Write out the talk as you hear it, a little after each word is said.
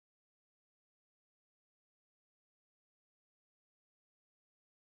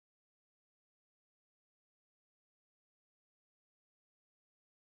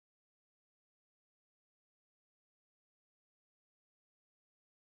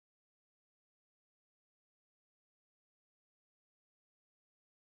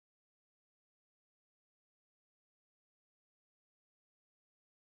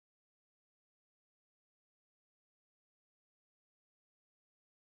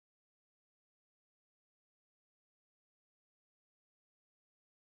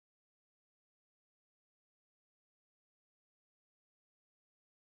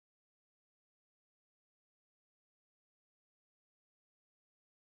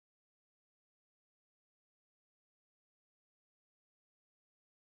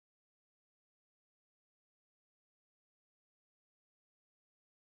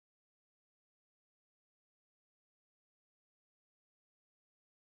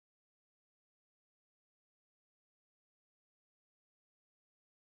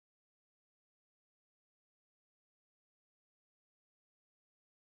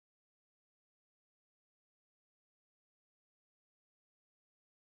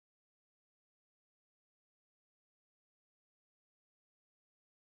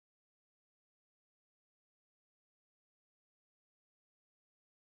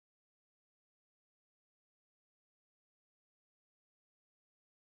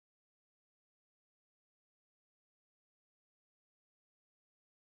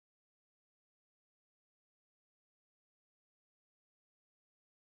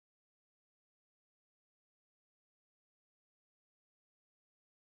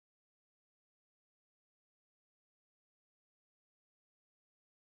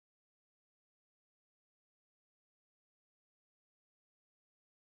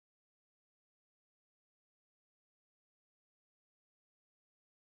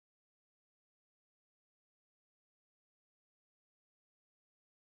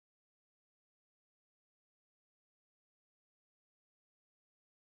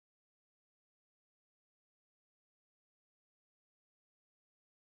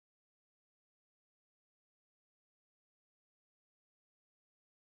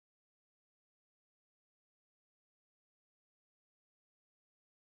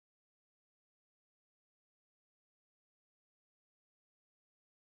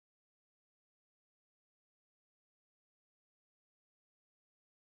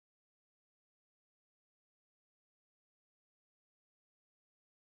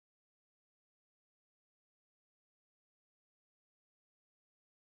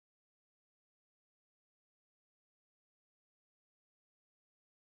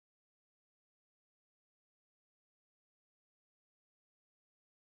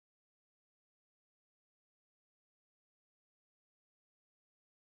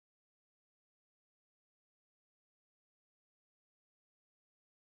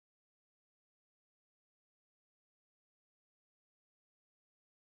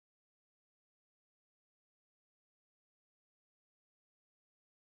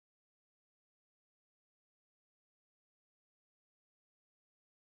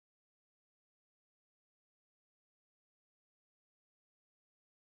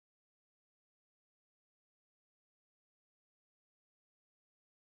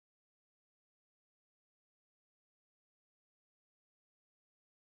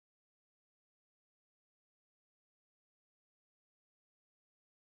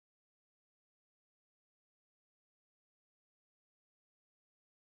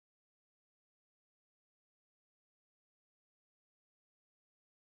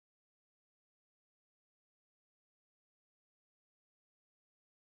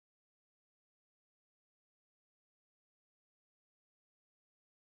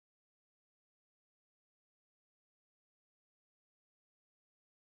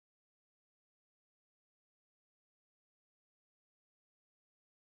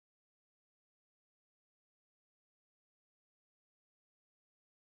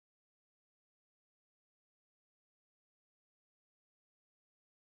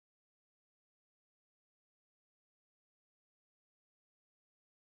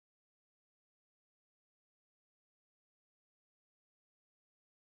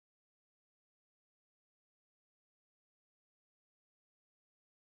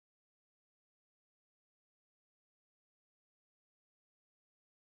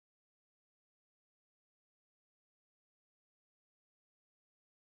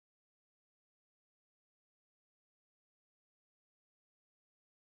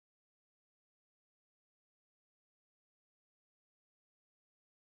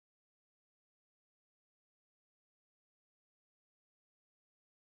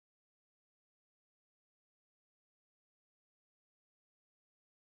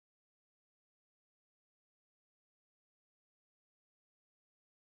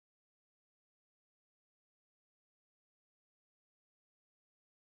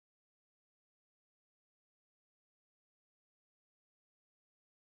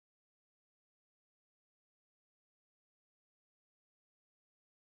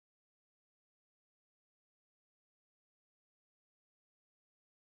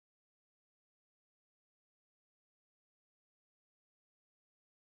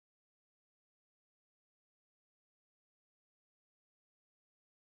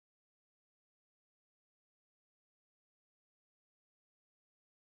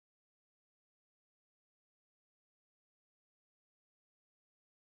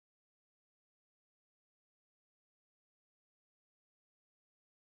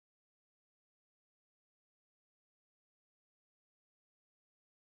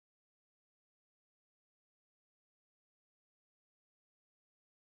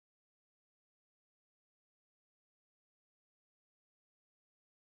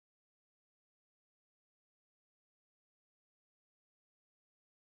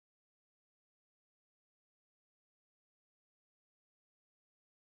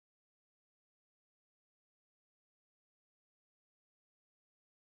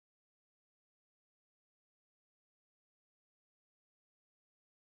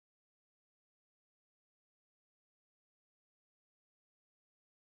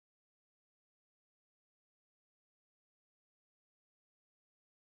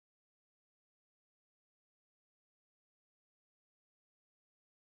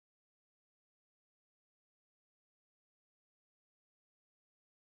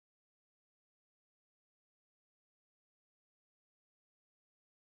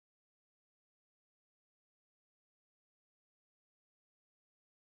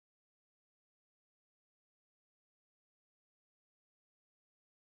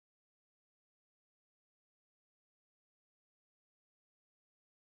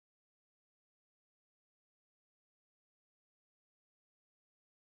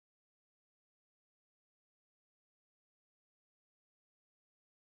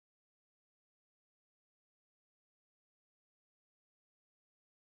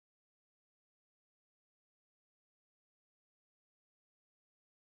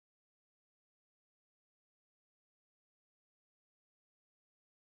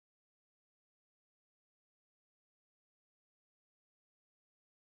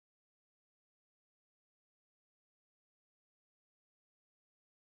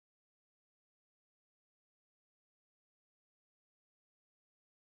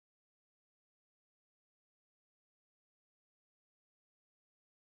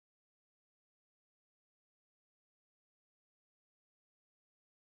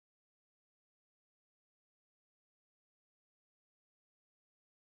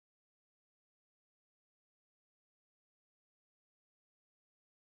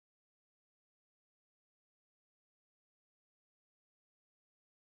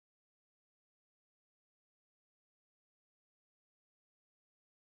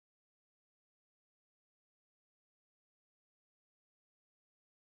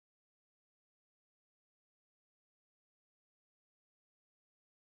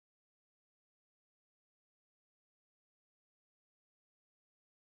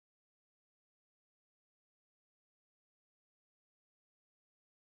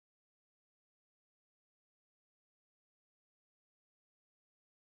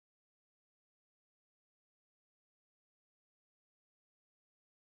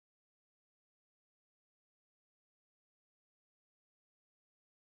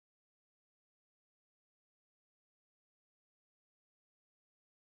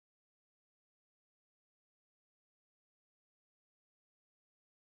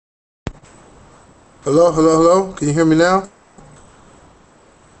Hello, hello, hello. Can you hear me now?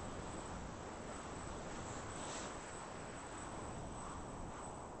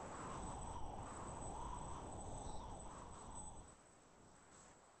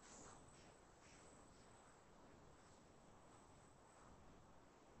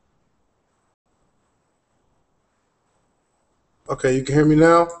 Okay, you can hear me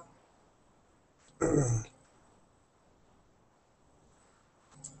now?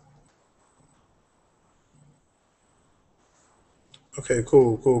 Okay,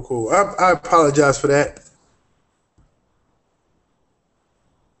 cool, cool, cool. I apologize for that.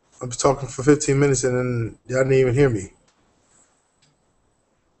 I was talking for 15 minutes and then y'all didn't even hear me.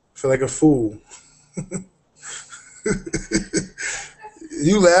 I feel like a fool.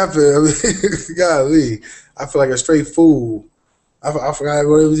 You laughing? I mean, golly, I feel like a straight fool. I forgot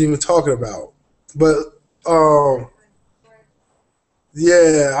what I was even talking about. But um,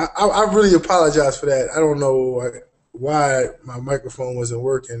 yeah, I really apologize for that. I don't know why my microphone wasn't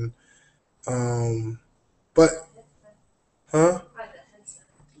working. Um, but huh?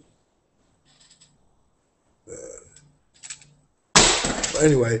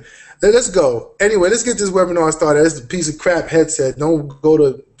 Anyway, let's go. Anyway, let's get this webinar started. It's a piece of crap headset. Don't go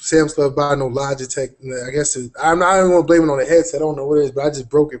to Sam's Club buy no Logitech. I guess I'm not even going to blame it on the headset. I don't know what it is, but I just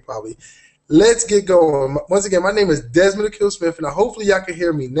broke it probably. Let's get going. Once again, my name is Desmond Akil Smith, and hopefully y'all can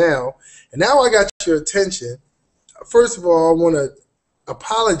hear me now. And now I got your attention. First of all, I want to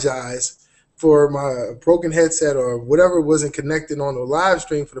apologize for my broken headset or whatever wasn't connected on the live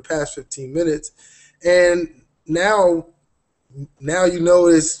stream for the past 15 minutes. And now you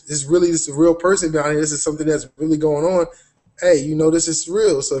know this really this is a real person behind here. This is something that's really going on. Hey, you know this is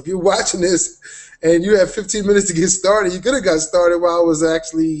real. So if you're watching this and you have 15 minutes to get started, you could have got started while I was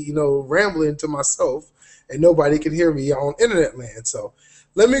actually, rambling to myself and nobody can hear me on internet land. So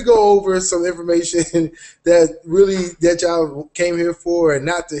let me go over some information that y'all came here for and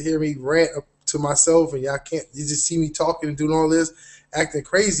not to hear me rant up to myself and y'all can't you just see me talking and doing all this acting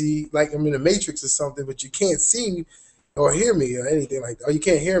crazy like I'm in the matrix or something, but you can't see me or hear me or anything like that, or you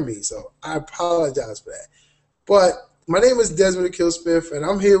can't hear me. So I apologize for that. But my name is Desmond Akil Smith, and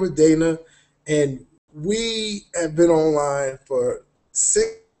I'm here with Dana, and we have been online for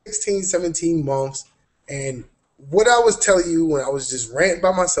 16, 17 months. And what I was telling you when I was just ranting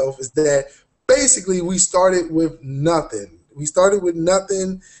by myself is that basically we started with nothing. We started with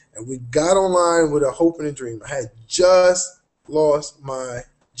nothing, and we got online with a hope and a dream. I had just lost my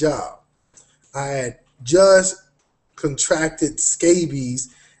job. I had just contracted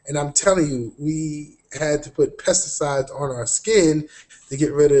scabies, and I'm telling you, we had to put pesticides on our skin to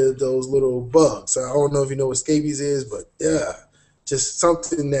get rid of those little bugs. So I don't know if you know what scabies is, but yeah, just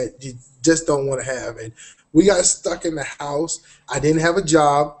something that you just don't want to have. And we got stuck in the house. I didn't have a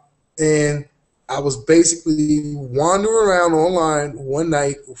job, and I was basically wandering around online one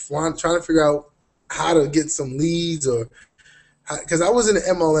night trying to figure out how to get some leads or because I was in the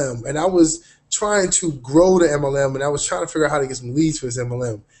MLM and I was trying to grow the MLM and I was trying to figure out how to get some leads for this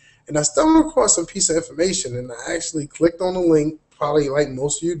MLM. And I stumbled across some piece of information and I actually clicked on the link, probably like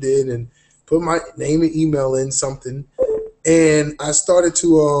most of you did, and put my name and email in something. And I started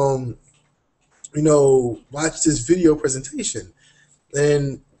to, watch this video presentation.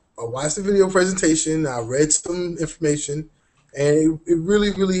 And I watched the video presentation, I read some information, and it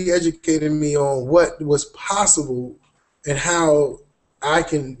really, really educated me on what was possible and how I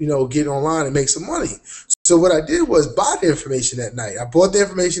can, get online and make some money. So what I did was buy the information that night. I bought the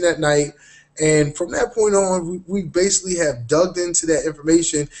information that night, and from that point on, we basically have dug into that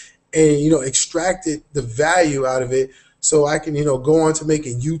information and extracted the value out of it, so I can go on to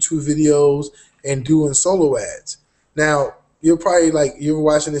making YouTube videos and doing solo ads. Now you're probably like you're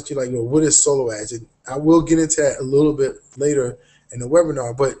watching this, you're like, well, what is solo ads? And I will get into that a little bit later in the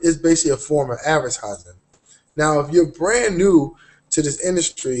webinar, but it's basically a form of advertising. Now, if you're brand new to this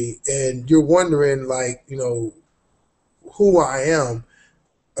industry and you're wondering, like, who I am,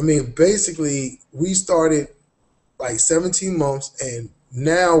 I mean, basically, we started like 17 months, and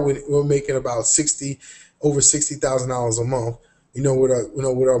now we're making about over $60,000 a month.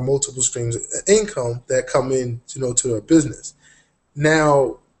 With our multiple streams of income that come in, to our business.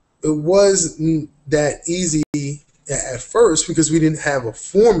 Now, it wasn't that easy at first because we didn't have a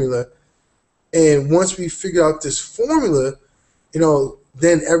formula, and once we figured out this formula,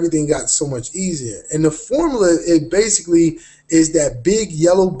 then everything got so much easier. And the formula, it basically is that big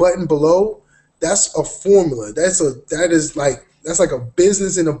yellow button below. That's a formula. That's like a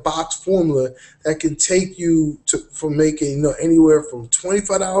business in a box formula that can take you to from making anywhere from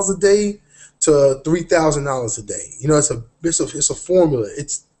 $25 a day to $3,000 a day. It's a formula.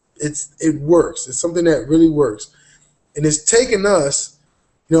 it works. It's something that really works, and it's taken us,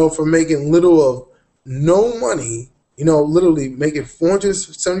 from making little of no money, literally making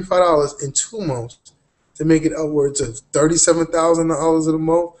 $475 in 2 months to make it upwards of $37,000 in a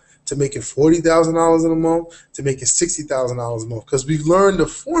month, to making $40,000 in a month, to making $60,000 a month, because we learned the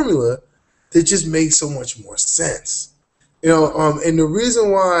formula that just makes so much more sense. And the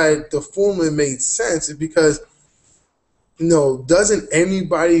reason why the formula made sense is because, doesn't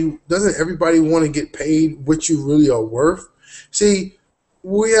everybody want to get paid what you really are worth? See,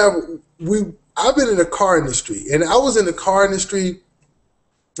 I've been in the car industry, and I was in the car industry,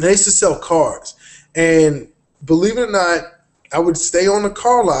 and I used to sell cars. And believe it or not, I would stay on the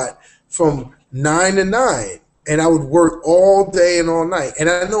car lot from 9 to 9, and I would work all day and all night. And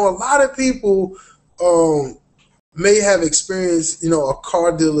I know a lot of people may have experienced, a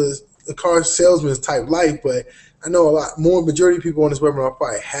car salesman type life, but I know a lot more, majority of people on this webinar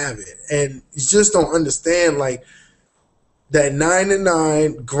probably have it. And you just don't understand, like, that 9 to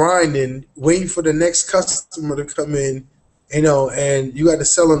 9 grinding, waiting for the next customer to come in, and you got to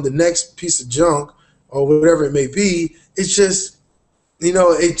sell them the next piece of junk or whatever it may be. It's just,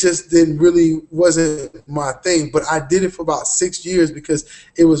 it just wasn't my thing. But I did it for about 6 years because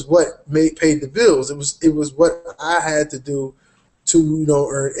it was what paid the bills. It was what I had to do to,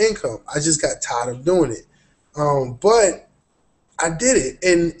 earn income. I just got tired of doing it. But I did it.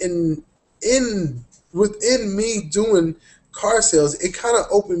 And within me doing car sales, it kind of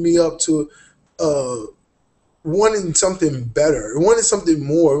opened me up to wanting something better, wanting something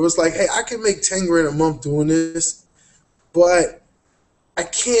more. It was like, hey, I can make 10 grand a month doing this, but I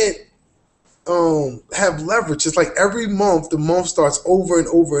can't have leverage. It's like every month the month starts over and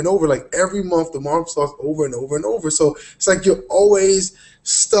over and over. Like every month the month starts over and over and over. So it's like you're always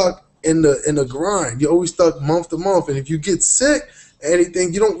stuck in the grind. You're always stuck month to month, and if you get sick,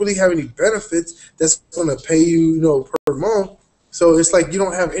 anything, you don't really have any benefits that's going to pay you, per month. So it's like you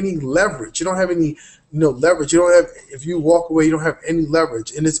don't have any leverage. You don't have any, leverage. You don't have, if you walk away, you don't have any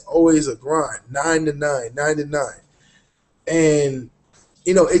leverage. And it's always a grind, 9 to 9, 9 to 9. And,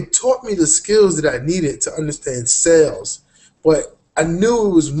 it taught me the skills that I needed to understand sales. But I knew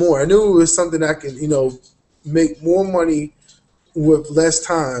it was more. I knew it was something I could, make more money with less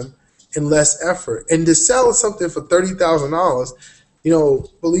time and less effort. And to sell something for $30,000,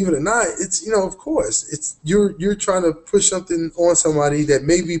 believe it or not, it's, of course, it's you're trying to push something on somebody that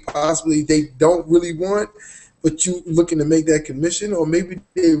maybe possibly they don't really want, but you looking to make that commission, or maybe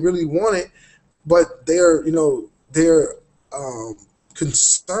they really want it, but they're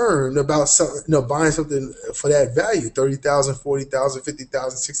concerned about buying something for that value, $30,000, $40,000, $50,000,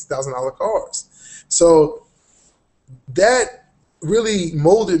 $60,000 cars. So that really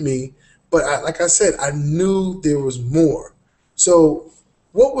molded me. But like I said, I knew there was more. So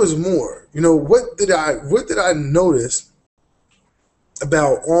what was more? What did I notice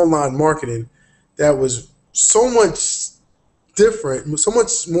about online marketing that was so much different, so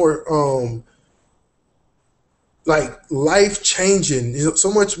much more like life-changing,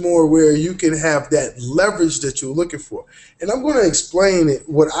 so much more where you can have that leverage that you're looking for. And I'm going to explain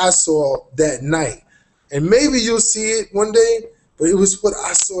what I saw that night. And maybe you'll see it one day, but it was what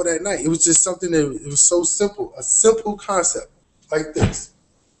I saw that night. It was just something that it was so simple, a simple concept like this.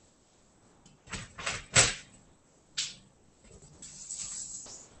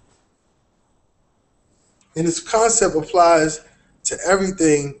 And this concept applies to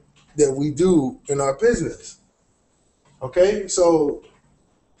everything that we do in our business. Okay, so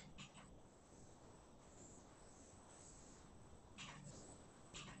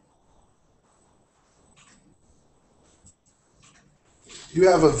you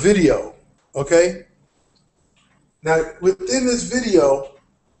have a video, okay? Now, within this video,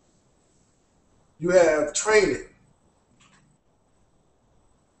 you have training.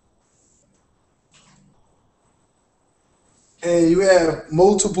 And you have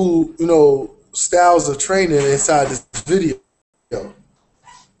multiple, styles of training inside this video.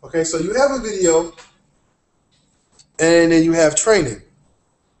 Okay, so you have a video, and then you have training.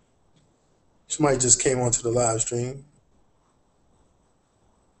 Somebody just came onto the live stream.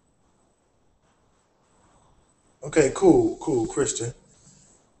 Okay, cool, Christian.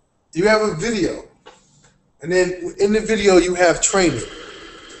 You have a video, and then in the video you have training.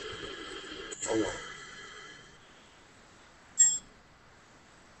 Hold on.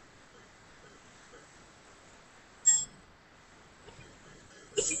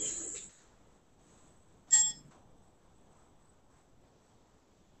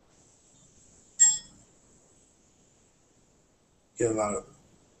 Get a lot of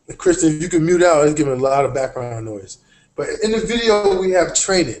Christian, if you can mute out, it's giving a lot of background noise. But in the video we have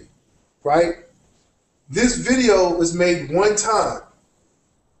training. right? This video is made one time.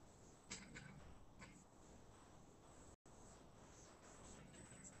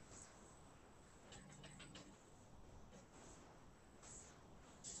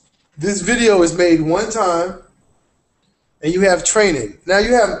 This video is made one time, and you have training. Now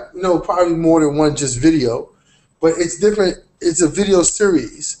you have, probably more than one just video, but it's different. It's a video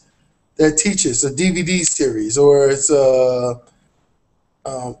series that teaches, a DVD series, or it's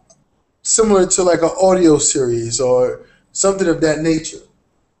similar to like an audio series or something of that nature.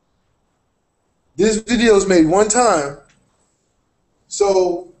 This video is made one time.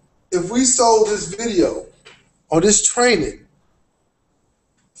 So if we sold this video or this training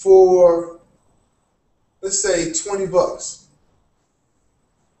for, let's say, $20,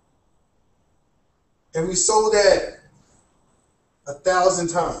 and we sold that 1,000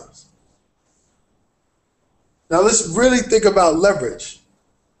 times. Now let's really think about leverage.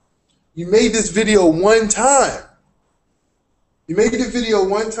 You made this video one time. You made the video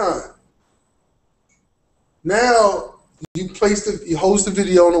one time. Now you host the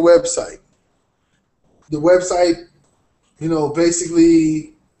video on the website. The website,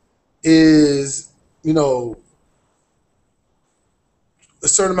 basically is, a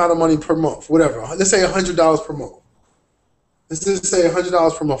certain amount of money per month, whatever. Let's say $100 per month. Let's just say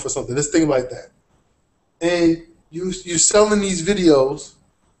 $100 per month or something. Let's think like that. And you're selling these videos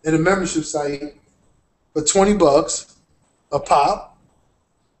in a membership site for $20 a pop,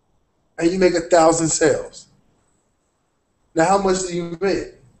 and you make 1,000 sales. Now, how much do you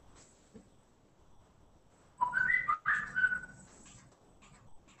make?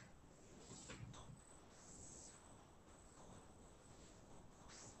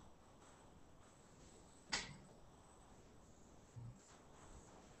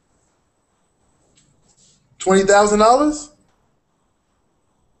 $20,000?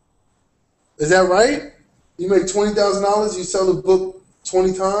 Is that right? You make $20,000, you sell the book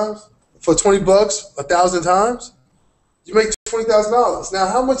 20 times for $20, 1,000 times. You make $20,000. Now,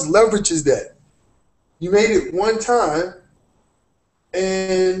 how much leverage is that? You made it one time,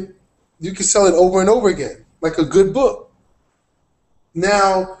 and you can sell it over and over again, like a good book.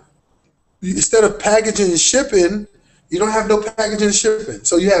 Now, instead of packaging and shipping, you don't have no packaging and shipping.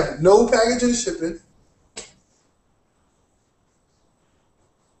 So you have no packaging and shipping.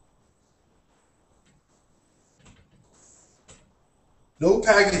 No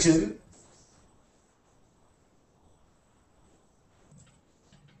packaging.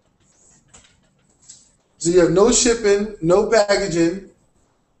 So you have no shipping, no packaging.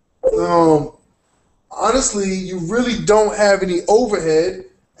 Honestly, you really don't have any overhead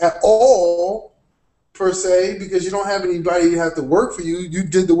at all, per se, because you don't have anybody who have to work for you. You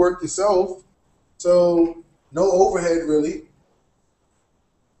did the work yourself. So no overhead, really.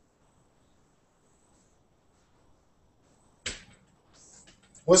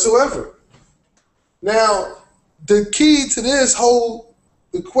 Whatsoever. Now, the key to this whole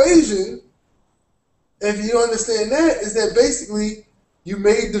equation, if you understand that, is that basically you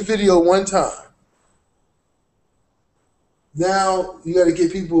made the video one time. Now you got to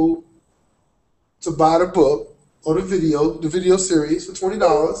get people to buy the book or the video series for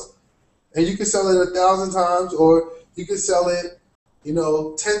 $20, and you can sell it 1,000 times, or you can sell it,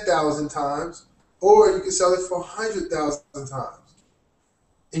 10,000 times, or you can sell it for 100,000 times.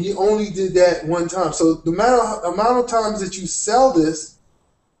 And you only did that one time. So the amount of times that you sell this,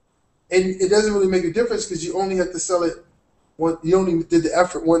 and it doesn't really make a difference because you only have to sell it one. You only did the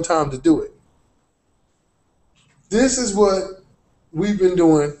effort one time to do it. This is what we've been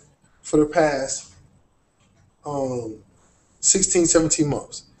doing for the past 16, 17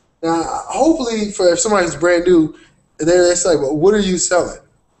 months. Now, hopefully, if somebody's brand new, they're like, well, what are you selling?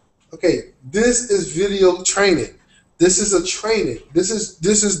 Okay, this is video training. This is a training. This is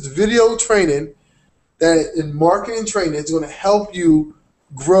the video training that in marketing training is going to help you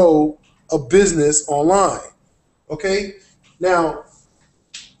grow a business online. Okay? Now,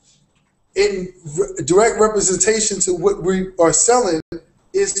 in direct representation to what we are selling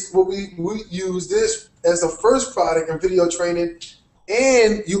is what we use this as the first product in video training,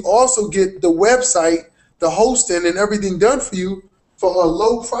 and you also get the website, the hosting, and everything done for you for a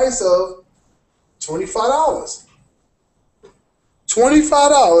low price of $25.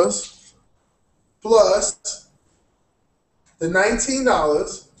 $25 plus the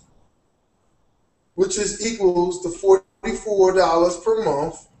 $19, which equals the $44 per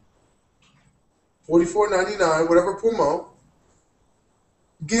month, $44.99, whatever per month,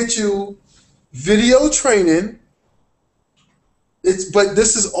 get you video training. But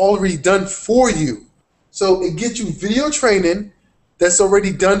this is already done for you. So it gets you video training that's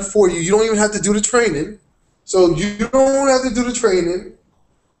already done for you. You don't even have to do the training. So you don't have to do the training.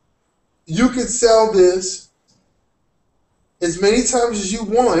 You can sell this as many times as you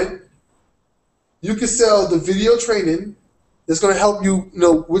want. You can sell the video training that's going to help you,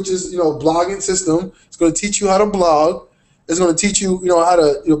 which is, blogging system. It's going to teach you how to blog. It's going to teach you, how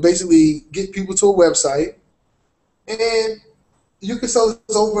to, basically get people to a website. And you can sell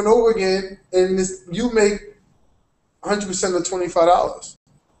this over and over again, and you make 100% of $25.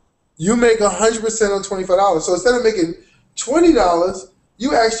 You make 100% of $25. So instead of making $20,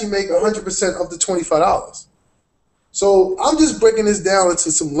 you actually make 100% of the $25. So I'm just breaking this down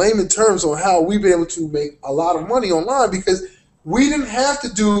into some layman terms on how we've been able to make a lot of money online, because we didn't have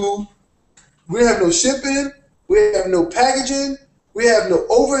to we have no shipping, we have no packaging, we have no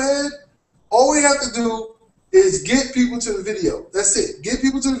overhead. All we have to do is get people to the video. That's it. Get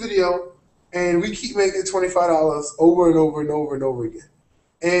people to the video, and we keep making $25 over and over and over and over again.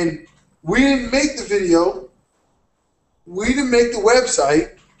 And we didn't make the video. We didn't make the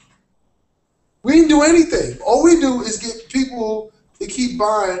website. We didn't do anything. All we do is get people to keep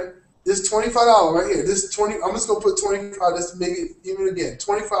buying this $25 right here. This 20. I'm just gonna put 25. Let's make it even again.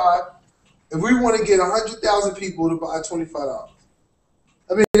 25. If we want to get 100,000 people to buy $25,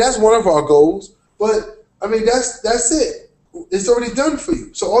 I mean that's one of our goals. But I mean that's it. It's already done for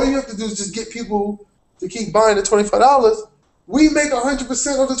you. So all you have to do is just get people to keep buying the $25. We make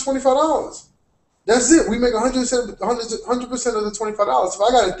 100% of the $25. That's it. We make 100% of the $25. If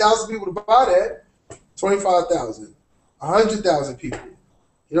I got 1,000 people to buy that, 25,000, 100,000 people.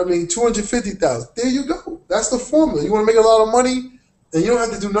 You know what I mean? 250,000. There you go. That's the formula. You want to make a lot of money and you don't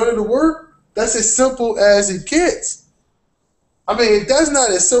have to do none of the work? That's as simple as it gets. I mean, if that's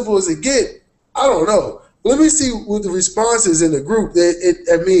not as simple as it gets, I don't know. Let me see what the response is in the group. Does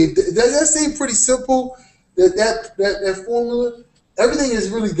that seem pretty simple? That formula? Everything is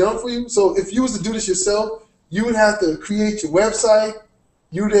really done for you. So if you was to do this yourself, you would have to create your website.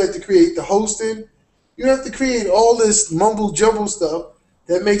 You would have to create the hosting. You have to create all this mumble jumble stuff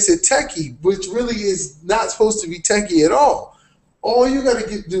that makes it techie, which really is not supposed to be techie at all. All you got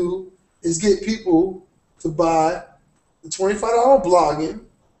to do is get people to buy the $25 blogging,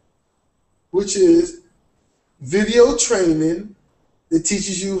 which is video training that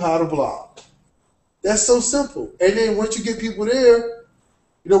teaches you how to blog. That's so simple. And then once you get people there,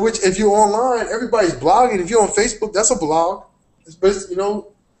 which if you're online, everybody's blogging. If you're on Facebook, that's a blog.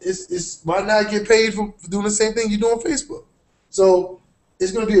 It's why not get paid for doing the same thing you do on Facebook? So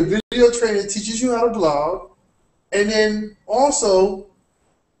it's going to be a video training that teaches you how to blog. And then also,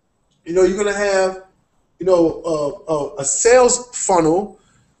 you're going to have, a sales funnel.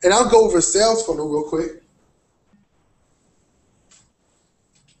 And I'll go over a sales funnel real quick.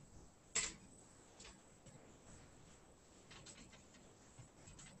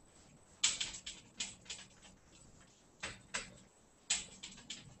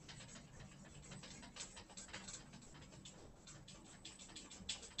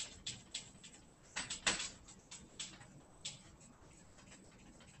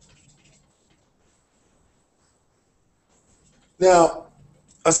 Now,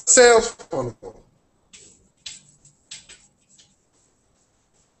 a sales funnel.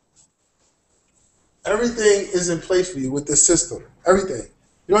 Everything is in place for you with this system. Everything.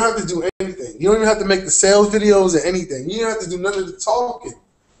 You don't have to do anything. You don't even have to make the sales videos or anything. You don't have to do none of the talking,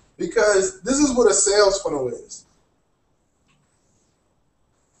 because this is what a sales funnel is.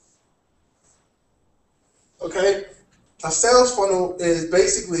 Okay? A sales funnel is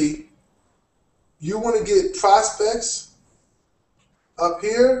basically you want to get prospects up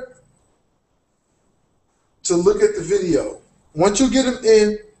here to look at the video. Once you get them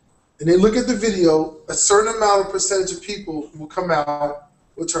in and they look at the video, a certain amount of percentage of people will come out,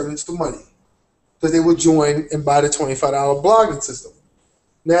 will turn into money, because they will join and buy the $25 blogging system.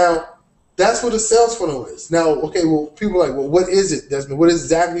 Now, that's what a sales funnel is. Now, okay, well, people are like, well, what is it, Desmond? What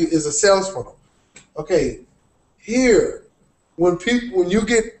exactly is a sales funnel? Okay, here, when you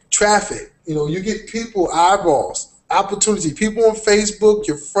get traffic, you get people, eyeballs, opportunity, people on Facebook,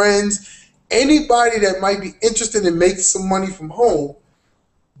 your friends, anybody that might be interested in making some money from home,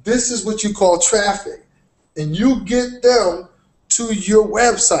 this is what you call traffic. And you get them to your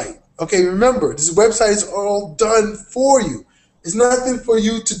website. Okay, remember, this website is all done for you. It's nothing for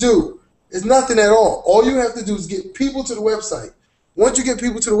you to do. It's nothing at all. All you have to do is get people to the website. Once you get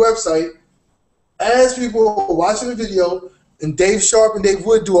people to the website, as people are watching the video, and Dave Sharp and Dave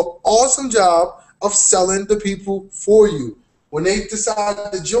Wood do an awesome job of selling the people for you. When they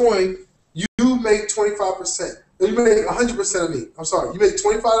decide to join, you make 25%. You make 100% of me. I'm sorry. You make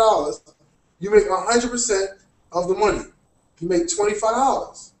 $25. You make 100% of the money. You make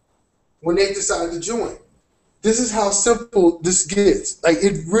 $25 when they decide to join. This is how simple this gets. Like,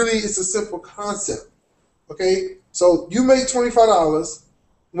 it really is a simple concept. Okay? So you make $25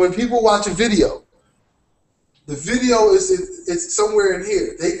 when people watch a video. The video is somewhere in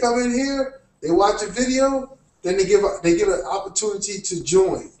here. They come in here, they watch a video, then they get an opportunity to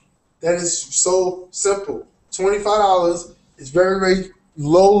join. That is so simple. $25 is very, very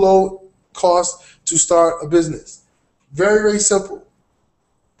low cost to start a business. Very, very simple.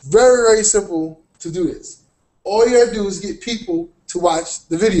 Very, very simple to do this. All you gotta do is get people to watch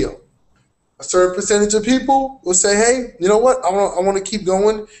the video. A certain percentage of people will say, hey, you know what? I want to keep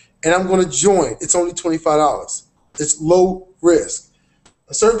going, and I'm going to join. It's only $25. It's low risk.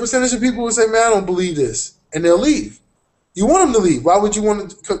 A certain percentage of people will say, man, I don't believe this, and they'll leave. You want them to leave. Why would you want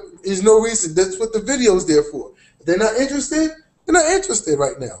to? There's no reason. That's what the video is there for. If they're not interested, they're not interested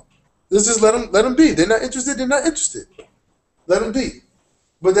right now. Let's just let them be. They're not interested, they're not interested. Let them be.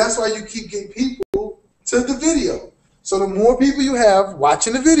 But that's why you keep getting people to the video. So the more people you have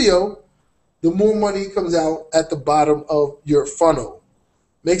watching the video, the more money comes out at the bottom of your funnel.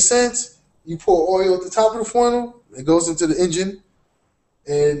 Make sense? You pour oil at the top of the funnel, it goes into the engine,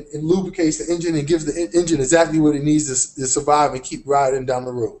 and it lubricates the engine and gives the engine exactly what it needs to survive and keep riding down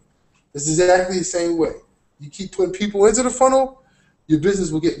the road. It's exactly the same way. You keep putting people into the funnel, your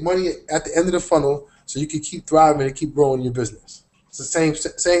business will get money at the end of the funnel, so you can keep thriving and keep growing your business. It's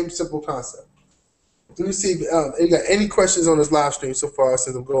the same simple concept. Let me see if you got any questions on this live stream so far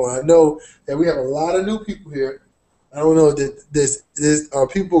since I'm going. I know that we have a lot of new people here. I don't know that there's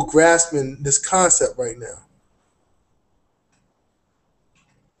people grasping this concept right now.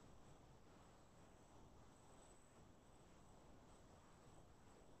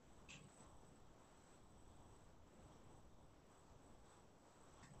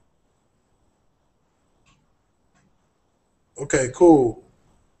 Okay, cool.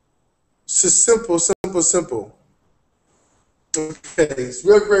 It's just simple. Okay, it's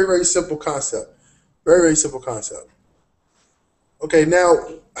very, very, very simple concept. Very, very simple concept. Okay, now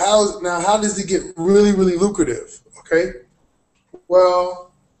how does it get really, really lucrative? Okay,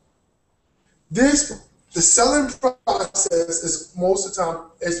 well, the selling process is most of the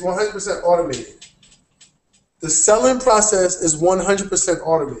time is 100% automated. The selling process is 100%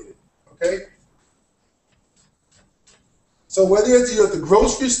 automated. Okay. So whether you're at the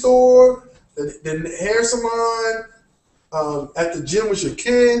grocery store, the hair salon, at the gym with your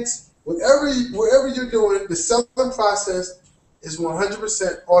kids, wherever you're doing, the selling process is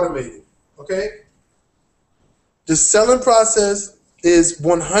 100% automated. Okay? The selling process is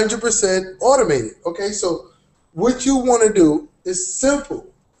 100% automated. Okay? So what you want to do is simple.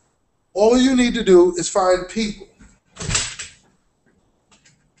 All you need to do is find people.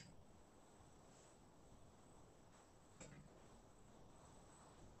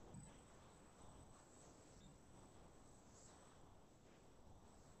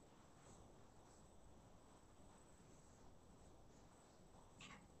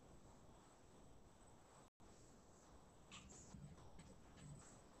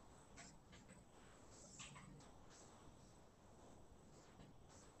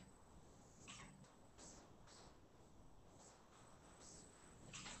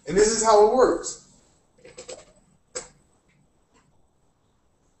 And this is how it works.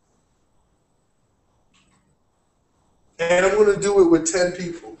 And I'm going to do it with 10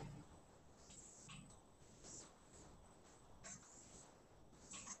 people.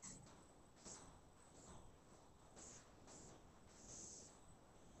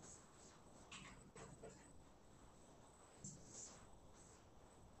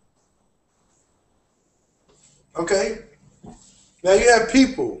 Okay? Now you have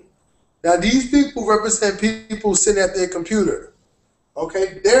people. Now these people represent people sitting at their computer.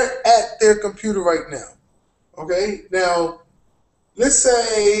 Okay? They're at their computer right now. Okay? Now, let's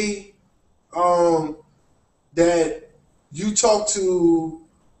say that you talk to,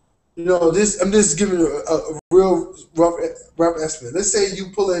 this. I'm just giving a real rough estimate. Let's say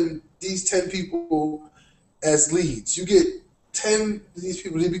you pull in these 10 people as leads. You get 10 of these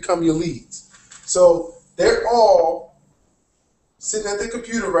people, they become your leads. So they're all sitting at their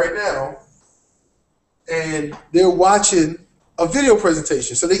computer right now, and they're watching a video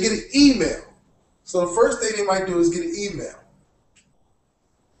presentation. So they get an email. So the first thing they might do is get an email.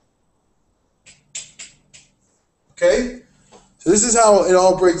 Okay? So this is how it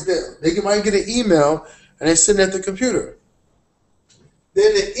all breaks down. They might get an email, and they're sitting at the computer.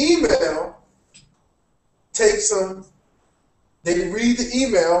 Then the email takes them, they read the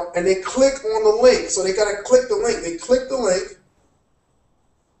email, and they click on the link. So they got to click the link. They click the link.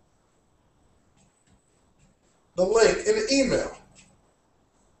 the link in the email.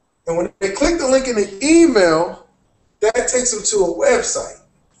 And when they click the link in the email, that takes them to a website.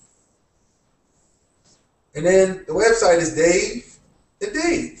 And then the website is Dave and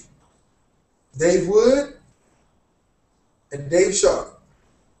Dave. Dave Wood and Dave Sharp.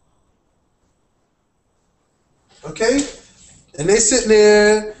 Okay? And they're sitting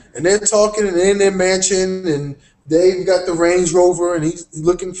there and they're talking and they're in their mansion and Dave got the Range Rover and he's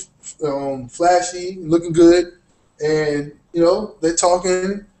looking flashy, looking good. And, you know, they're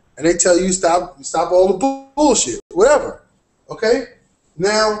talking and they tell you stop all the bullshit, whatever. Okay?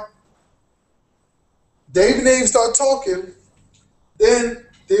 Now, Dave and Dave start talking, then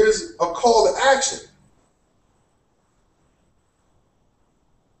there's a call to action.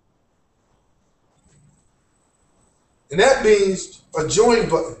 And that means a join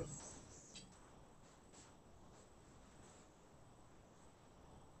button.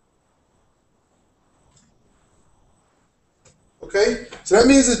 Okay? So that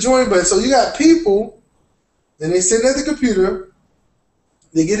means a join button. So you got people, and they sit at the computer,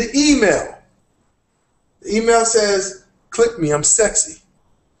 they get an email. The email says, click me, I'm sexy.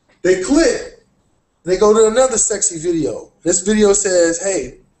 They click, they go to another sexy video. This video says,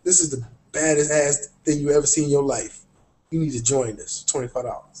 hey, this is the baddest ass thing you ever seen in your life. You need to join this,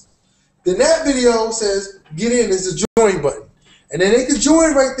 $25. Then that video says, get in, there's a join button. And then they can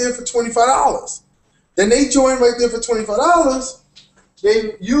join right there for $25. Then they join right there for $25,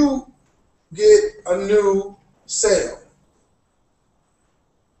 then you get a new sale.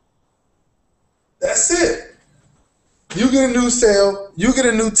 That's it. You get a new sale, you get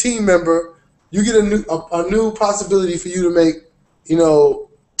a new team member, you get a new possibility for you to make, you know,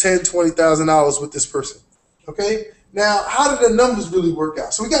 $10,000, $20,000 with this person. Okay? Now, how did the numbers really work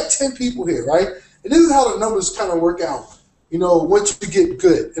out? So we got 10 people here, right? And this is how the numbers kind of work out, you know, once you get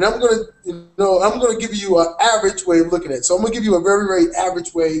good. And I'm gonna give you an average way of looking at it. So I'm gonna give you a very, very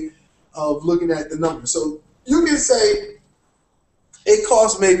average way of looking at the numbers. So you can say it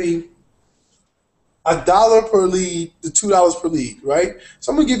costs maybe $1 per lead to $2 per lead, right?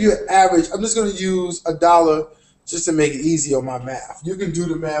 So I'm gonna give you an average. I'm just gonna use $1 just to make it easy on my math. You can do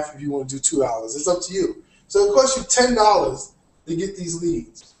the math if you want to do $2. It's up to you. So it costs you $10 to get these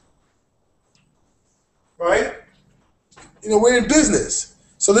leads, right? You know, we're in business.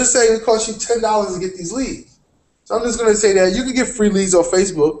 So let's say it costs you $10 to get these leads. So I'm just gonna say that you can get free leads on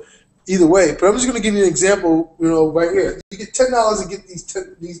Facebook either way, but I'm just gonna give you an example, you know, right here. You get $10 to get these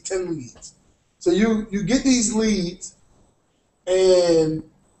 10 leads. So you get these leads, and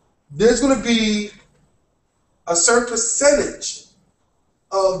there's going to be a certain percentage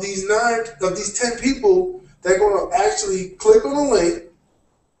of these 10 people that are going to actually click on the link.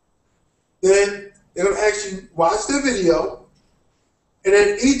 Then they're going to actually watch the video, and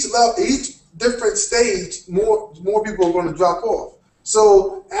then each different stage, more people are going to drop off.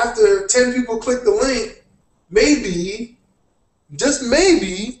 So after 10 people click the link, maybe, just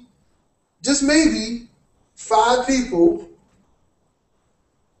maybe 5 people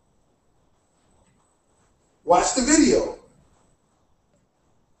watch the video.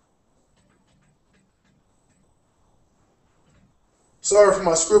 Sorry for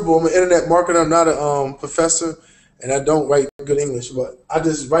my scribble. I'm an internet marketer. I'm not a professor, and I don't write good English, but I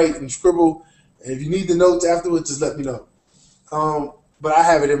just write and scribble. And if you need the notes afterwards, just let me know. But I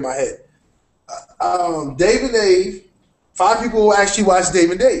have it in my head. Dave and Dave, 5 people will actually watch Dave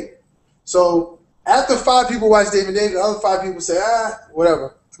and Dave. So after 5 people watch Dave and Dave, the other 5 people say,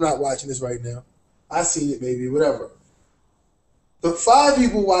 whatever, I'm not watching this right now. I seen it, maybe, whatever. The 5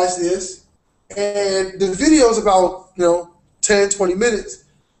 people watch this, and the video is about, 10, 20 minutes.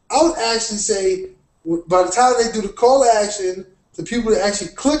 I would actually say, by the time they do the call to action, the people that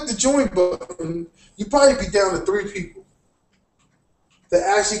actually click the join button, you probably be down to 3 people that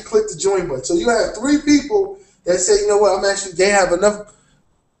actually click the join button. So you have 3 people that say, you know what, they have enough.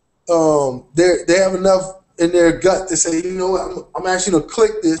 They have enough in their gut to say, you know what, I'm actually going to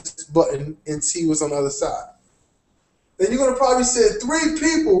click this button and see what's on the other side. Then you're going to probably send 3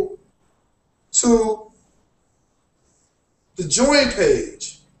 people to the join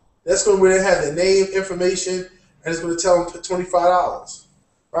page. That's going to where they have their name, information, and it's going to tell them $25,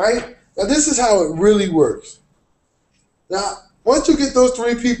 right? Now, this is how it really works. Now, once you get those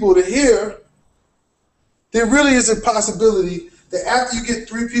 3 people to here, there really is a possibility that after you get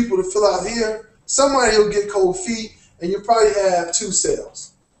 3 people to fill out here, somebody will get cold feet, and you'll probably have 2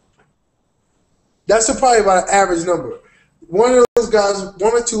 sales. That's probably about an average number. One of those guys, 1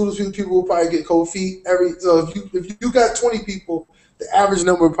 or 2 of those people will probably get cold feet. So if you got 20 people, the average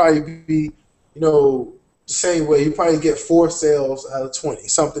number would probably be, the same way. You probably get 4 sales out of 20,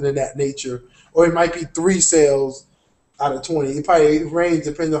 something in that nature, or it might be 3 sales out of 20. It probably ranges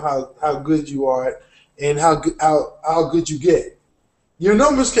depending on how good you are and how good you get. Your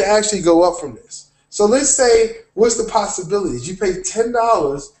numbers can actually go up from this. So let's say, what's the possibilities? You pay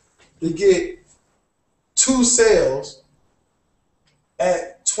 $10 to get 2 sales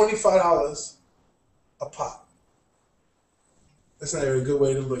at $25 a pop. That's not even a good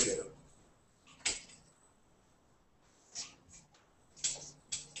way to look at them.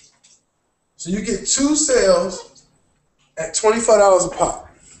 So you get 2 sales at $25 a pop.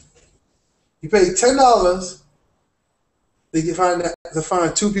 You pay $10 to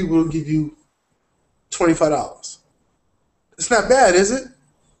find 2 people who give you $25. It's not bad, is it?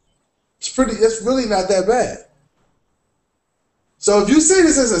 It's really not that bad. So if you say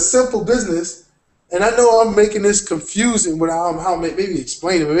this is a simple business, and I know I'm making this confusing with how maybe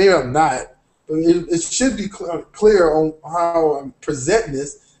explain it, but maybe I'm not. But it should be clear on how I'm presenting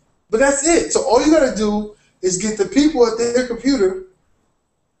this. But that's it. So all you got to do is get the people at their computer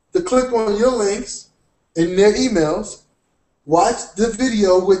to click on your links in their emails, watch the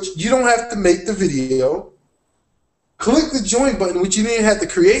video, which you don't have to make the video, click the join button, which you didn't have to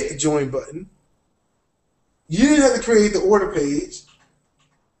create the join button. You didn't have to create the order page.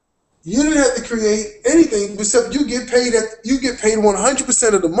 You didn't have to create anything except you get paid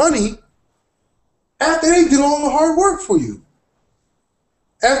 100% of the money after they did all the hard work for you.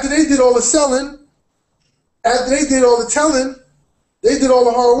 After they did all the selling, after they did all the telling, they did all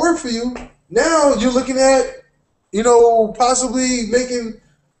the hard work for you. Now you're looking at, possibly making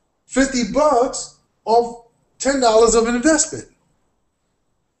 $50 off $10 of an investment.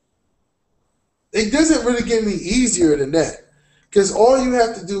 It doesn't really get any easier than that, because all you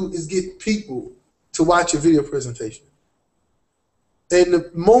have to do is get people to watch your video presentation. And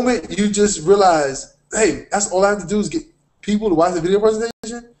the moment you just realize, hey, that's all I have to do is get people to watch the video presentation,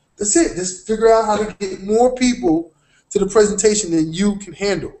 that's it. Just figure out how to get more people to the presentation than you can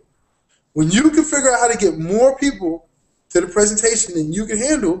handle. When you can figure out how to get more people to the presentation than you can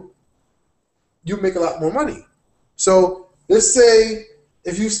handle, you make a lot more money. So let's say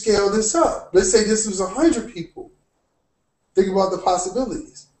if you scale this up, let's say this was 100 people. Think about the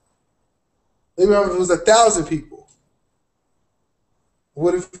possibilities. Maybe if it was 1,000 people.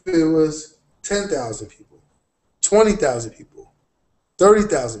 What if it was 10,000 people, 20,000 people,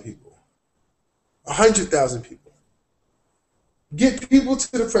 30,000 people, 100,000 people? Get people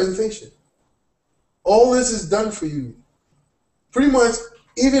to the presentation. All this is done for you. Pretty much,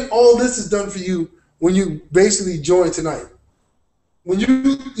 even all this is done for you when you basically join tonight. When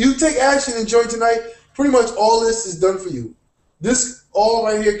you take action and join tonight, pretty much all this is done for you. This all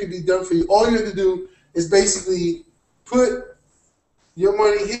right here can be done for you. All you have to do is basically put your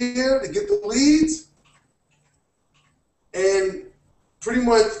money here to get the leads, and pretty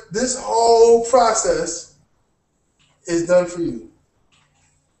much this whole process is done for you.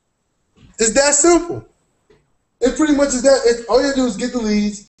 It's that simple. It pretty much is that. All you have to do is get the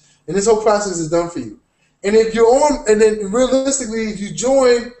leads, and this whole process is done for you. And if you're on, and then realistically, if you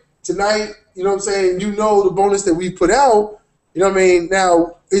join tonight, you know what I'm saying, the bonus that we put out, you know what I mean?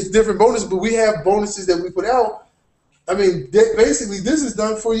 Now, it's different bonuses, but we have bonuses that we put out. I mean, basically, this is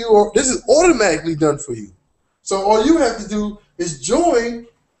done for you, or this is automatically done for you. So all you have to do is join,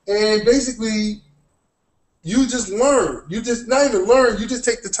 and basically, you just learn. You just not even learn. You just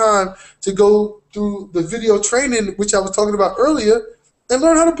take the time to go through the video training, which I was talking about earlier, and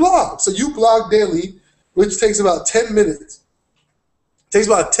learn how to blog. So you blog daily, which takes about 10 minutes. It takes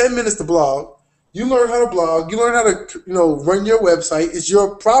about 10 minutes to blog. You learn how to blog. You learn how to, run your website. It's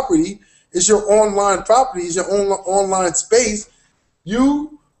your property. It's your online property. It's your online space.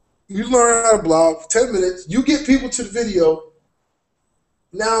 You learn how to blog for 10 minutes. You get people to the video.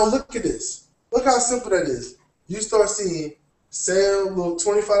 Now look at this. Look how simple that is. You start seeing little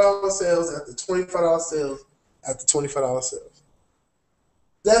 $25 sales after $25 sales after $25 sales.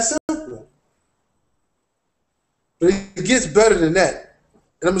 That's simple. But it gets better than that.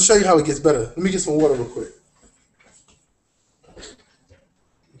 And I'm going to show you how it gets better. Let me get some water real quick.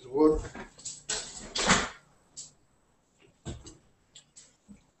 Some water.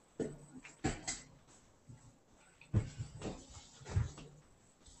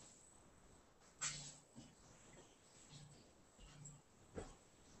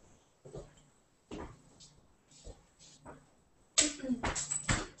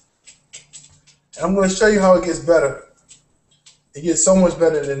 I'm going to show you how it gets better. It gets so much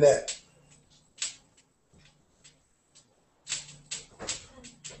better than that.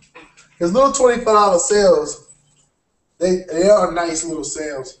 Because little $25 sales, they are nice little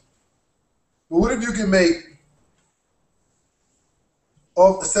sales. But what if you can make,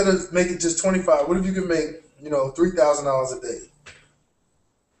 off instead of making just 25, what if you can make, $3,000 a day?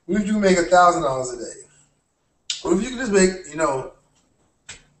 What if you can make $1,000 a day? What if you can just make,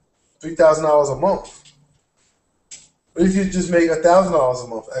 $3,000 a month? What if you just make $1,000 a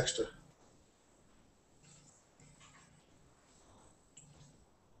month extra?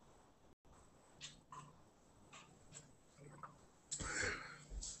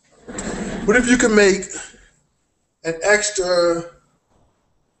 What if you can make an extra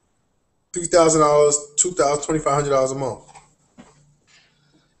 $3,000, $2,000, $2,500 a month?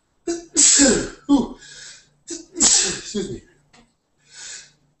 Excuse me.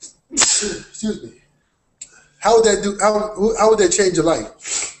 Excuse me. How would that do? How would that change your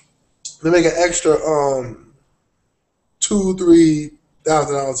life? To make an extra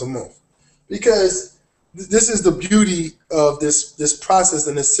 $2,000-$3,000 a month, because this is the beauty of this process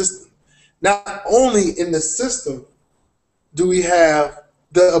and this system. Not only in the system do we have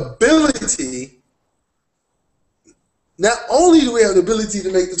the ability. Not only do we have the ability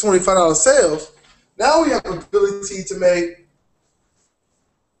to make the $25 sales, now we have the ability to make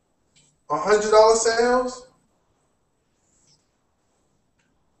 $100 sales,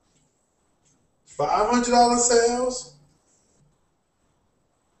 $500 sales,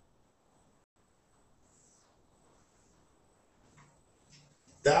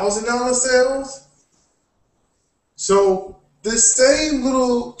 $1,000 sales. So this same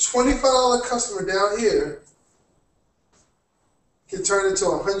little $25 customer down here can turn into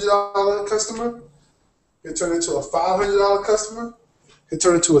a $100 customer, can turn into a $500 customer, can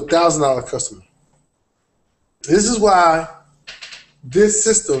turn into a $1,000 customer. This is why this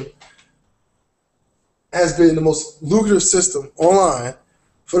system has been the most lucrative system online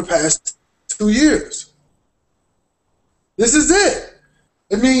for the past 2 years. This is it.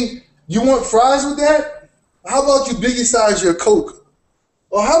 I mean, you want fries with that? How about you biggie size your Coke?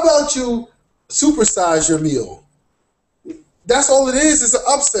 Or how about you supersize your meal? That's all it is. It's an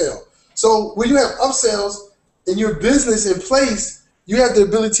upsell. So when you have upsells in your business in place, you have the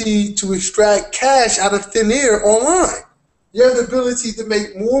ability to extract cash out of thin air online. You have the ability to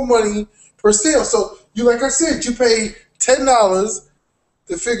make more money per sale. So you, like I said, you pay $10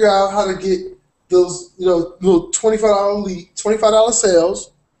 to figure out how to get those, little $25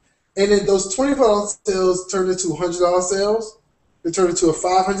 sales, and then those $25 sales turn into $100 sales. They turn into a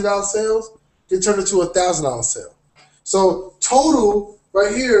 $500 sales. They turn into a $1,000 sale. So total,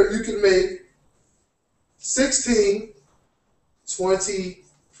 right here, you can make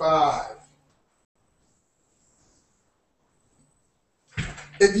 1625.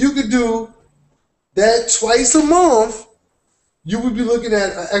 If you could do that twice a month, you would be looking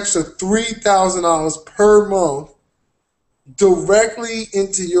at an extra $3,000 per month directly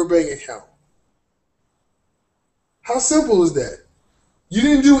into your bank account. How simple is that? You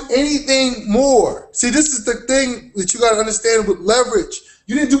didn't do anything more. See, this is the thing that you got to understand with leverage.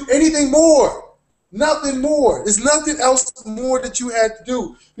 You didn't do anything more. Nothing more. There's nothing else more that you had to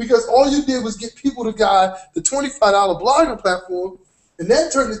do, because all you did was get people to guide the $25 blogging platform, and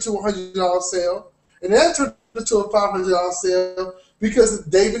that turned into a $100 sale, and that turned into a $500 sale because of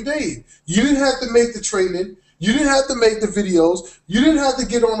Dave and Dave. You didn't have to make the training. You didn't have to make the videos. You didn't have to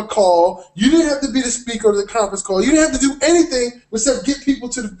get on a call. You didn't have to be the speaker of the conference call. You didn't have to do anything except get people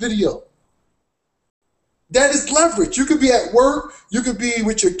to the video. That is leverage. You could be at work. You could be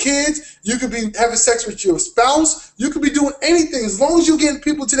with your kids. You could be having sex with your spouse. You could be doing anything. As long as you're getting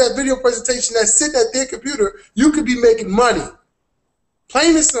people to that video presentation that sit at their computer, you could be making money.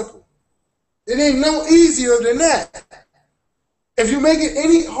 Plain and simple. It ain't no easier than that. If you make it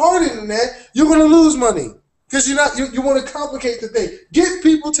any harder than that, you're going to lose money. Because you want to complicate the thing. Get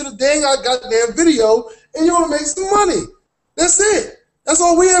people to the dang goddamn video, and you're going to make some money. That's it. That's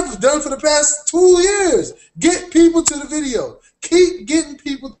all we have done for the past 2 years. Get people to the video. Keep getting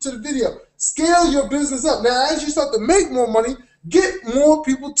people to the video. Scale your business up. Now, as you start to make more money, get more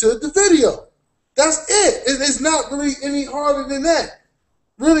people to the video. That's it. It's not really any harder than that.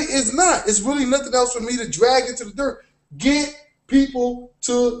 Really, it's not. It's really nothing else for me to drag into the dirt. Get people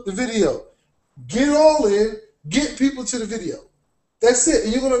to the video. Get all in, get people to the video. That's it.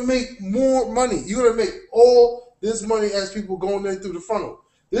 And you're going to make more money. You're going to make all this money as people going in through the funnel.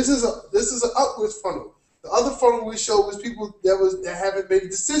 This is an upwards funnel. The other funnel we showed was people that haven't made a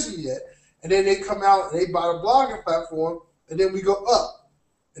decision yet, and then they come out and they buy the blogging platform, and then we go up,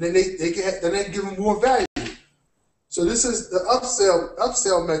 and then they give them more value. So this is the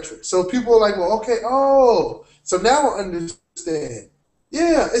upsell metric. So people are like, well, okay, so now I understand.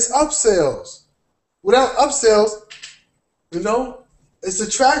 Yeah, it's upsells. Without upsells, it's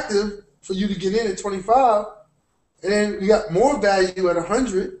attractive for you to get in at 25, and then we got more value at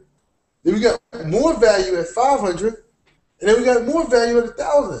 100. Then we got more value at 500, and then we got more value at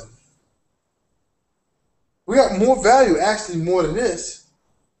 1,000. We got more value, actually more than this,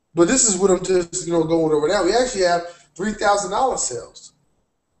 but this is what I'm just going over now. We actually have $3,000 sales,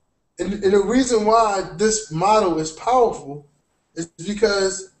 and the reason why this model is powerful is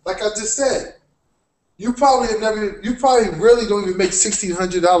because, like I just said, you probably really don't even make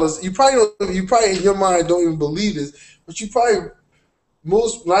 $1,600. You probably in your mind don't even believe this, but you probably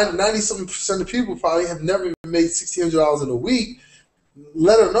 90-something% of people probably have never even made $1,600 in a week.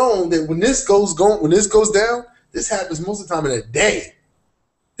 Let alone that when this goes down, this happens most of the time in a day.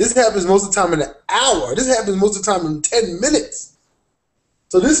 This happens most of the time in an hour. This happens most of the time in 10 minutes.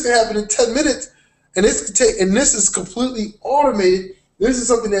 So this can happen in 10 minutes, and this is completely automated. This is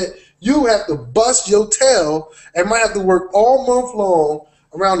something that you have to bust your tail and might have to work all month long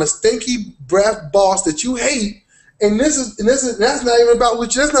around a stinky breath boss that you hate. And that's not even about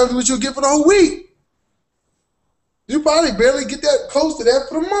what you'll get for the whole week. You probably barely get that close to that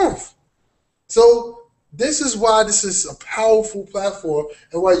for the month. So this is why this is a powerful platform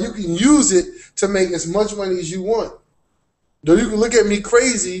and why you can use it to make as much money as you want. Though you can look at me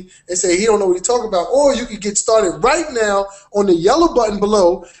crazy and say he don't know what he's talking about, or you can get started right now on the yellow button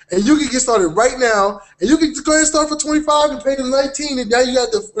below, and you can get started right now, and you can go ahead and start for $25 and pay the $19, and now you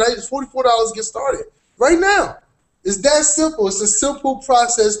got the $44 to get started right now. It's that simple. It's a simple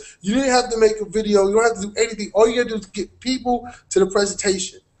process. You didn't have to make a video. You don't have to do anything. All you got to do is get people to the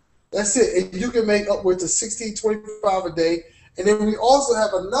presentation. That's it. And you can make upwards of $16.25 a day. And then we also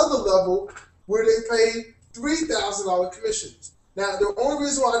have another level where they pay $3,000 commissions. Now, the only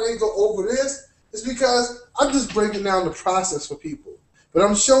reason why I didn't go over this is because I'm just breaking down the process for people. But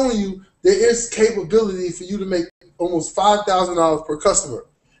I'm showing you there is capability for you to make almost $5,000 per customer.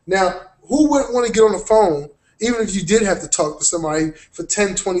 Now, who wouldn't want to get on the phone, even if you did have to talk to somebody for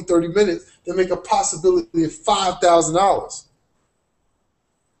 10, 20, 30 minutes, to make a possibility of $5,000?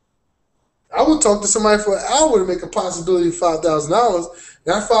 I would talk to somebody for an hour to make a possibility of $5,000.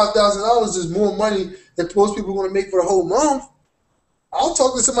 That $5,000 is more money than most people are going to make for the whole month. I'll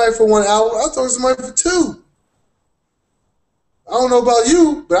talk to somebody for 1 hour. I'll talk to somebody for 2. I don't know about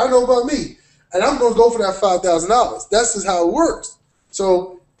you, but I know about me. And I'm going to go for that $5,000. That's just how it works.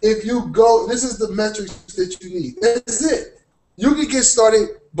 So if you go, this is the metrics that you need. That's it. You can get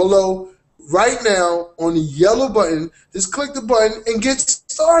started below right now on the yellow button. Just click the button and get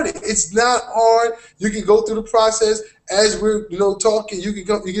started. It's not hard. You can go through the process as we're talking. You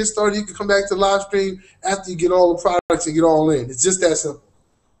get started. You can come back to live stream after you get all the products and get all in. It's just that simple.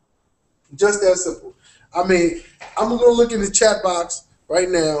 Just that simple. I mean, I'm going to look in the chat box right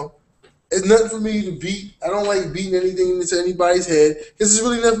now. It's nothing for me to beat. I don't like beating anything into anybody's head because it's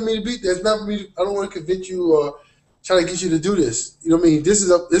really nothing for me to beat. There's nothing for me to, I don't want to convince you or try to get you to do this. You know what I mean? This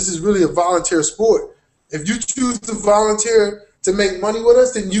is really a volunteer sport. If you choose to volunteer to make money with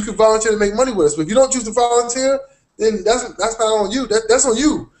us, then you can volunteer to make money with us. But if you don't choose to volunteer, then that's not on you. That's on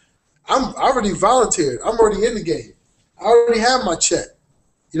you. I already volunteered. I'm already in the game. I already have my check.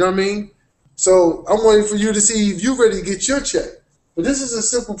 You know what I mean? So I'm waiting for you to see if you're ready to get your check. But this is a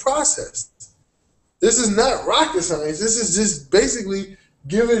simple process. This is not rocket science. This is just basically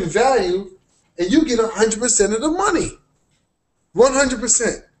giving value, and you get 100% of the money.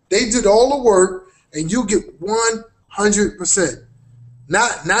 100%. They did all the work, and you get 100%.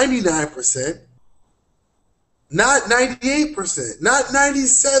 Not 99%. Not 98%. Not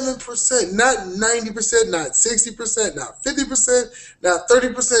 97%. Not 90%. Not 60%. Not 50%. Not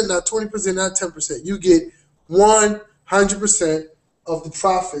 30%. Not 20%. Not 10%. You get 100% of the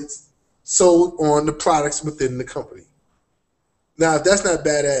profits sold on the products within the company. Now, if that's not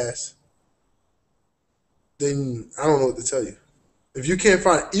badass, then I don't know what to tell you. If you can't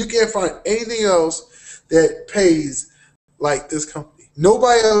find anything else that pays like this company.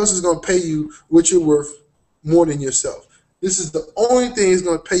 Nobody else is going to pay you what you're worth more than yourself. This is the only thing that's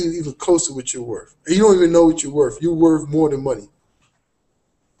going to pay you even close to what you're worth. And you don't even know what you're worth. You're worth more than money.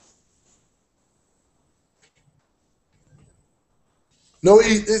 No,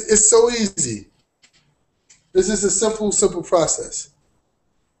 it's so easy. This is a simple process.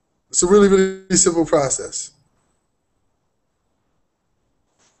 It's a really, really simple process.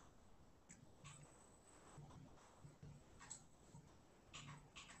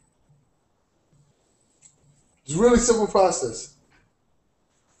 It's a really simple process.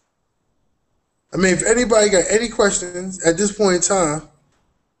 I mean, if anybody got any questions at this point in time,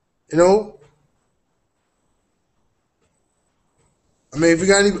 if you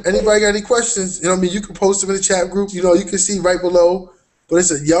got anybody got any questions, you can post them in the chat group. You can see right below but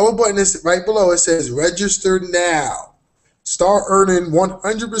it's a yellow button that's right below. It says register now. Start earning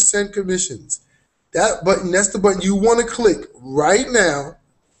 100% commissions. That button, that's the button you want to click right now.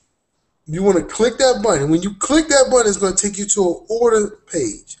 You want to click that button. When you click that button, it's going to take you to an order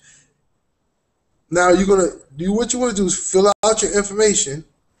page. Now you're going to do what you want to do is fill out your information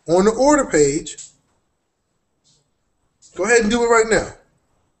on the order page. Go ahead and do it right now.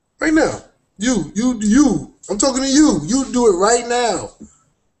 Right now. You. I'm talking to you. You do it right now.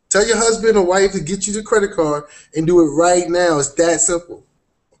 Tell your husband or wife to get you the credit card and do it right now. It's that simple.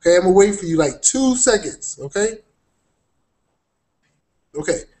 Okay, I'm going to wait for you like 2 seconds. Okay?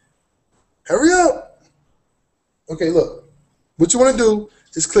 Okay. Hurry up. Okay, look. What you want to do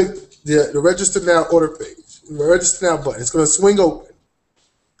is click the register now order page. The register now button. It's going to swing open.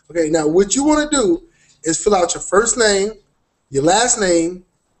 Okay, now what you want to do is fill out your first name, your last name,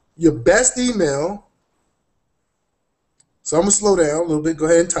 your best email. So I'm going to slow down a little bit. Go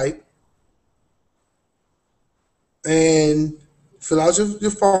ahead and type. And fill out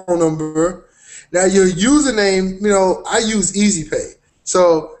your phone number. Now your username, I use EasyPay.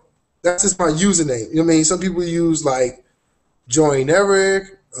 So that's just my username. You know what I mean? Some people use like Join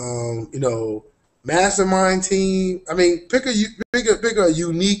Eric, Mastermind Team. I mean, pick a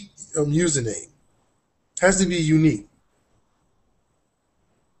unique username. Has to be unique.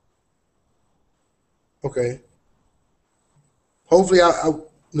 Okay. Hopefully,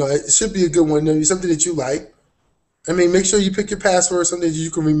 it should be a good one. Maybe something that you like. I mean, make sure you pick your password, something that you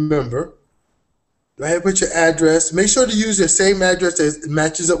can remember. Go ahead and put your address. Make sure to use your same address that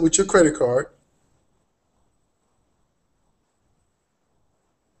matches up with your credit card.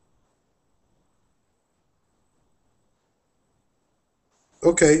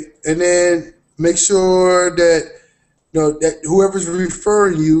 Okay, and then make sure that that whoever's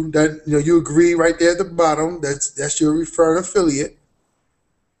referring you, that you agree right there at the bottom. That's your referring affiliate.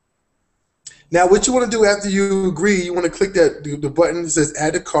 Now, what you want to do after you agree, you want to click the button that says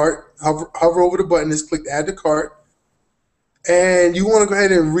Add to Cart. Hover over the button, just click Add to Cart, and you want to go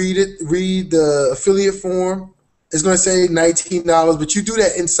ahead and read the affiliate form. It's going to say $19, but you do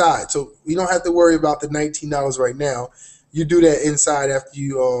that inside, so you don't have to worry about the $19 right now. You do that inside after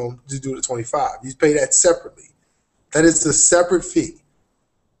you do the 25. You pay that separately. That is a separate fee.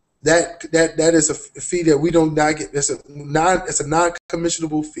 That is a fee that we don't not get. It's a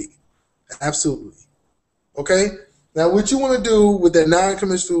non-commissionable fee. Absolutely. Okay. Now, what you want to do with that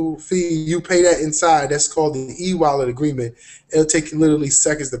non-commissionable fee, you pay that inside. That's called the e-wallet agreement. It'll take you literally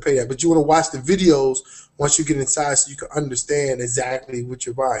seconds to pay that, but you want to watch the videos once you get inside so you can understand exactly what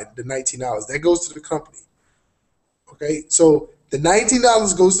you're buying. The $19 that goes to the company. Okay, so the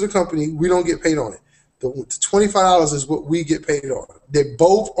 $19 goes to the company. We don't get paid on it. The $25 is what we get paid on. They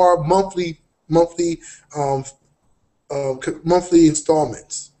both are monthly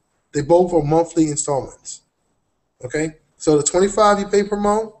installments. They both are monthly installments. Okay, so the 25 you pay per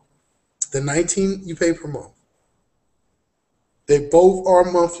month, the 19 you pay per month. They both are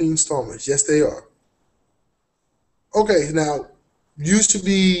monthly installments. Yes, they are. Okay, now you should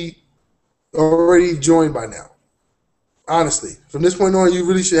be already joined by now. Honestly, from this point on, you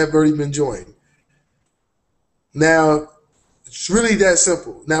really should have already been joined. Now, it's really that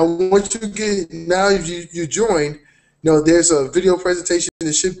simple. Now, once if you join, there's a video presentation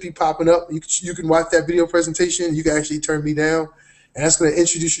that should be popping up. You can watch that video presentation. You can actually turn me down, and that's going to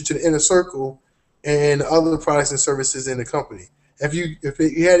introduce you to the inner circle and other products and services in the company. If you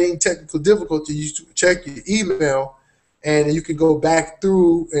had any technical difficulty, you check your email, and you can go back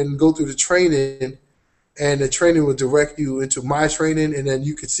through and go through the training. And the training will direct you into my training, and then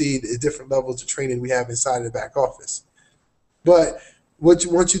you can see the different levels of training we have inside the back office. But once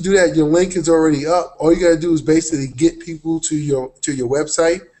you do that, your link is already up. All you got to do is basically get people to your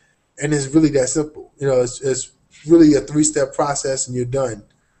website, and it's really that simple. It's really a 3-step process, and you're done.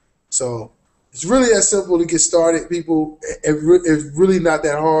 So it's really that simple to get started, people. It's really not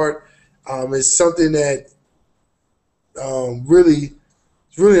that hard. It's something that it's really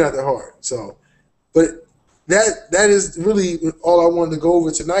not that hard. So. But that is really all I wanted to go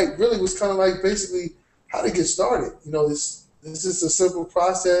over tonight. Really was kind of like basically how to get started. This is a simple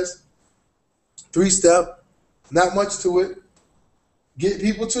process, 3-step, not much to it. Get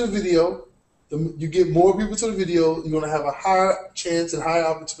people to the video. You get more people to the video, you're going to have a higher chance and higher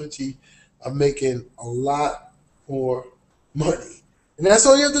opportunity of making a lot more money. And that's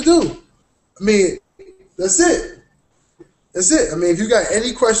all you have to do. I mean, that's it. That's it. I mean, if you got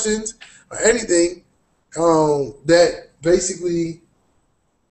any questions or anything, that basically,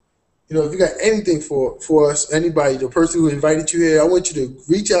 if you got anything for us, anybody, the person who invited you here, I want you to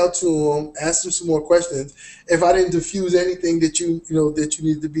reach out to them, ask them some more questions. If I didn't diffuse anything that you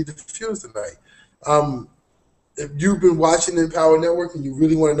needed to be diffused tonight, um, if you've been watching the Empower Network and you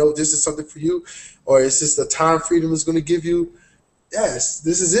really want to know if this is something for you, or is this the time freedom is going to give you, yes,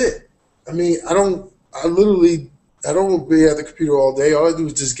 this is it. I mean, I literally, I don't be at the computer all day. All I do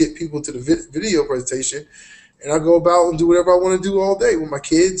is just get people to the video presentation, and I go about and do whatever I want to do all day with my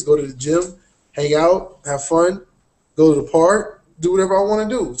kids. Go to the gym, hang out, have fun, go to the park, do whatever I want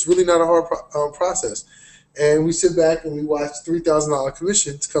to do. It's really not a hard process. And we sit back and we watch $3,000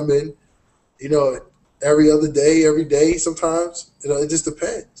 commissions come in. You know, every other day, every day. Sometimes, it just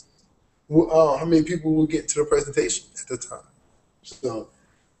depends. How many people will get to the presentation at the time? So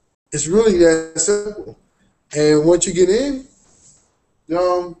it's really that simple. And once you get in,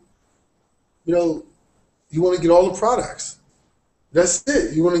 um, you know, you want to get all the products. That's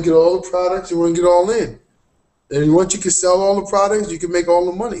it. You want to get all the products. You want to get all in. And once you can sell all the products, you can make all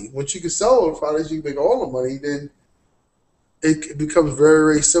the money. Once you can sell all the products, you can make all the money. Then it becomes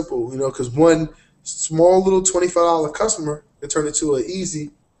very, very simple. Because one small little $25 customer can turn into an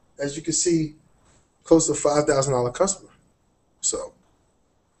easy, as you can see, close to $5,000 customer. So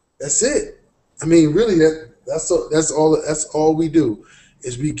that's it. I mean, really, that's all we do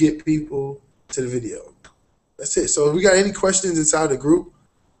is we get people to the video. That's it. So if we got any questions inside the group,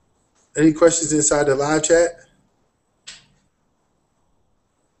 any questions inside the live chat?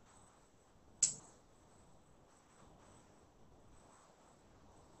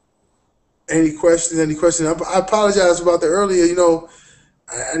 Any questions? Any questions? I apologize about the earlier.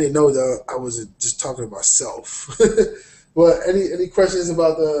 I didn't know that I was just talking about self. But any questions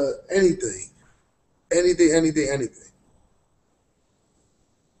about the anything?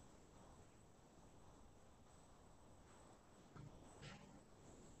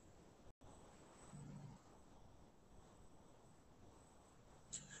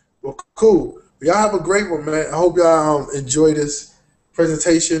 Well, cool. Y'all have a great one, man. I hope y'all enjoy this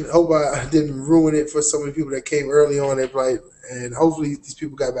presentation. I hope I didn't ruin it for some of the people that came early on it, right? And hopefully these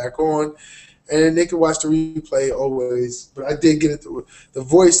people got back on, and they can watch the replay always. But I did get the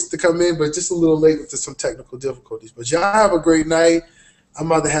voice to come in, but just a little late with some technical difficulties. But y'all have a great night. I'm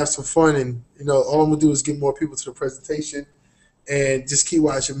about to have some fun, and all I'm gonna do is get more people to the presentation, and just keep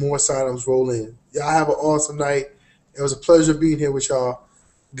watching more sign-ups roll in. Y'all have an awesome night. It was a pleasure being here with y'all.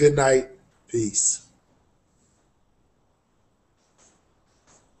 Good night. Peace.